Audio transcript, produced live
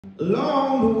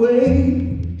along the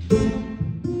way.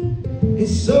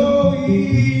 It's so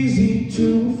easy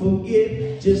to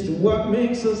forget just what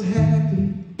makes us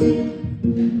happy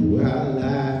while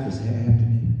life is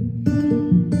happening.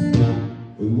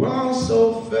 We want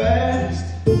so fast,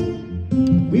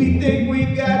 we think we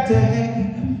got to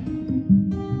have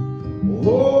a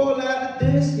whole lot of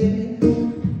this, yeah,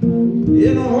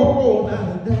 and a whole lot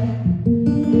of that.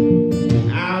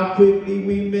 How quickly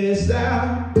we miss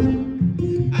out,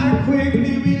 how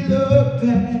quickly we look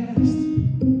past,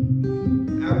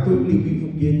 how quickly we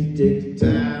forget to take the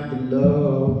time to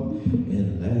love and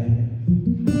laugh.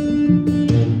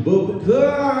 But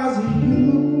because of you,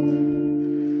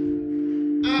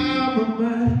 I'm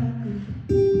reminded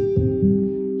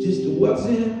just what's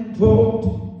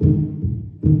important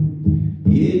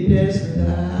in this life.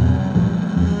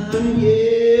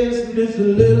 Yes, it's a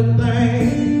little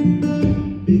thing,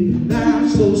 big life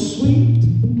so sweet.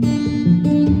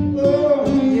 Oh,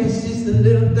 yes, it's the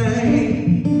little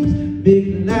thing,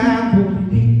 big life what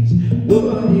it is,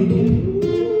 what it is.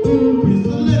 Ooh, it's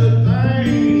the little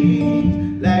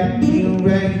things like being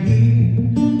right here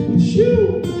with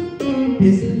you.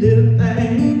 It's the little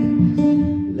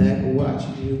things like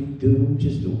watching you do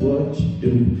just what you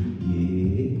do.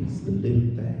 Yeah, it's the little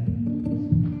things.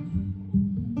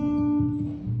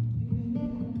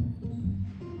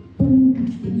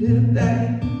 The little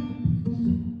things.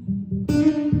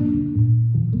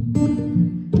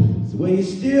 It's the way you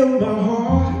steal my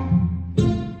heart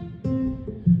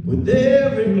with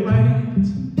every glance.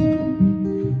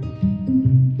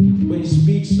 The way you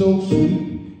speak so sweet,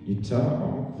 you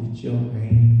talk with your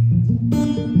hands.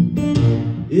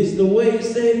 It's the way you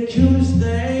say the cutest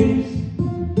things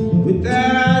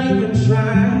without even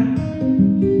trying.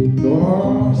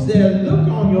 Oh, it's that look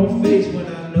on your face when I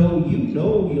know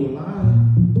you're lying.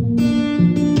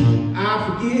 I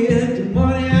forget the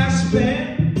money I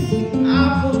spent,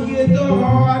 I forget the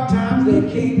hard times that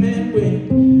came and went,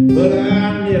 but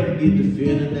I never get the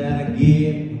feeling that I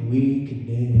get when we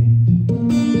connect.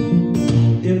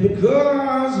 And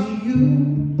because of you,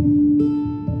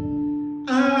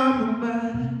 I'm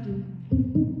reminded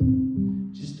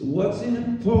just what's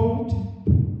important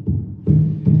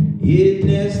in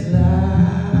this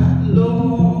life,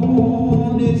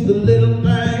 Lord. It's the little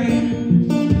things,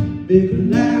 big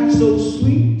life so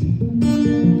sweet.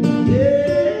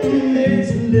 Yeah,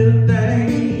 it's the little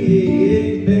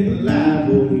things, big life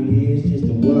what it is, just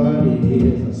what it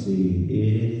is. I see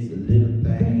it's the little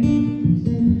things,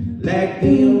 like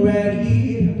being right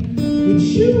here with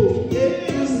you.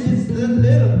 Yes, it's the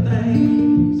little things.